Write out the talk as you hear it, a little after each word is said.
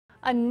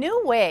A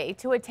new way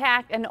to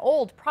attack an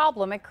old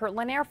problem at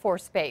Kirtland Air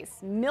Force Base.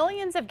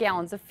 Millions of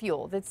gallons of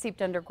fuel that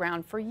seeped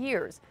underground for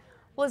years.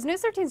 Well, as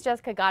News 13's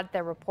Jessica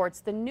Goddard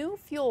reports, the new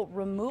fuel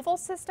removal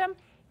system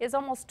is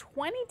almost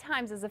 20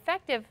 times as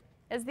effective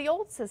as the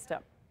old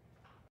system.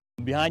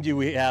 Behind you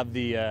we have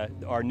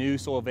our new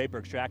soil vapor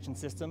extraction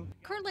system.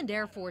 Kirtland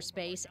Air Force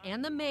Base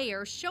and the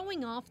mayor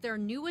showing off their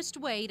newest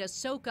way to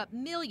soak up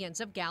millions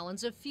of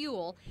gallons of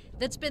fuel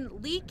that's been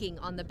leaking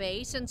on the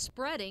base and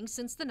spreading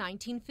since the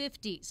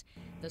 1950s.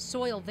 The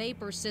soil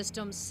vapor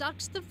system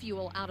sucks the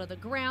fuel out of the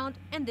ground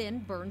and then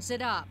burns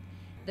it up.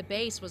 The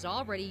base was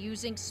already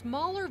using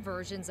smaller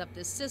versions of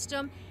this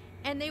system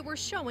and they were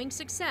showing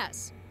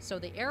success. So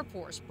the Air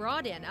Force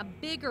brought in a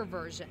bigger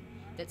version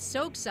that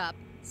soaks up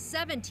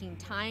 17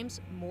 times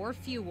more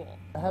fuel.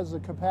 It has the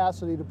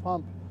capacity to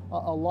pump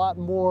a lot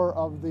more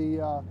of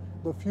the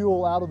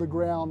fuel out of the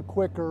ground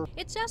quicker.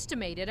 It's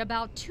estimated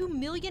about 2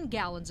 million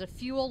gallons of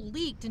fuel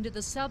leaked into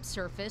the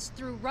subsurface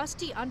through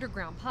rusty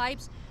underground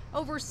pipes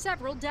over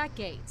several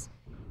decades.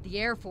 The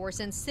Air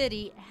Force and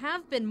city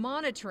have been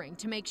monitoring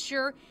to make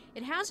sure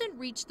it hasn't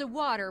reached the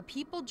water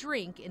people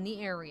drink in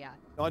the area.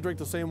 I drink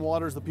the same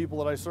water as the people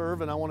that I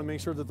serve, and I want to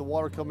make sure that the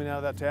water coming out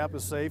of that tap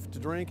is safe to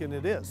drink, and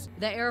it is.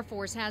 The Air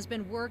Force has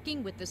been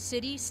working with the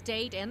city,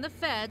 state, and the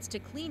feds to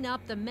clean up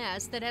the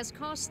mess that has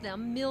cost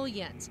them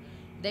millions.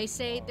 They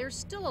say there's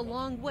still a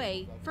long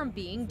way from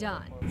being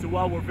done. So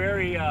while we're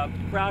very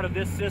proud of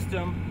this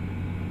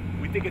system,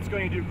 we think it's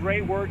going to do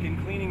great work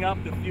in cleaning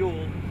up the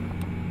fuel.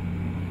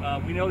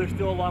 We know there's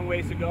still a long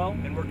ways to go,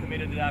 and we're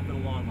committed to that for the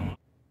long haul.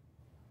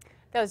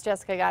 That was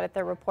Jessica Goddard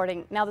there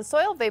reporting. Now, the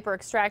soil vapor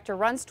extractor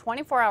runs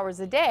 24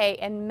 hours a day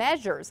and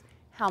measures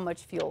how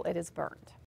much fuel it has burned.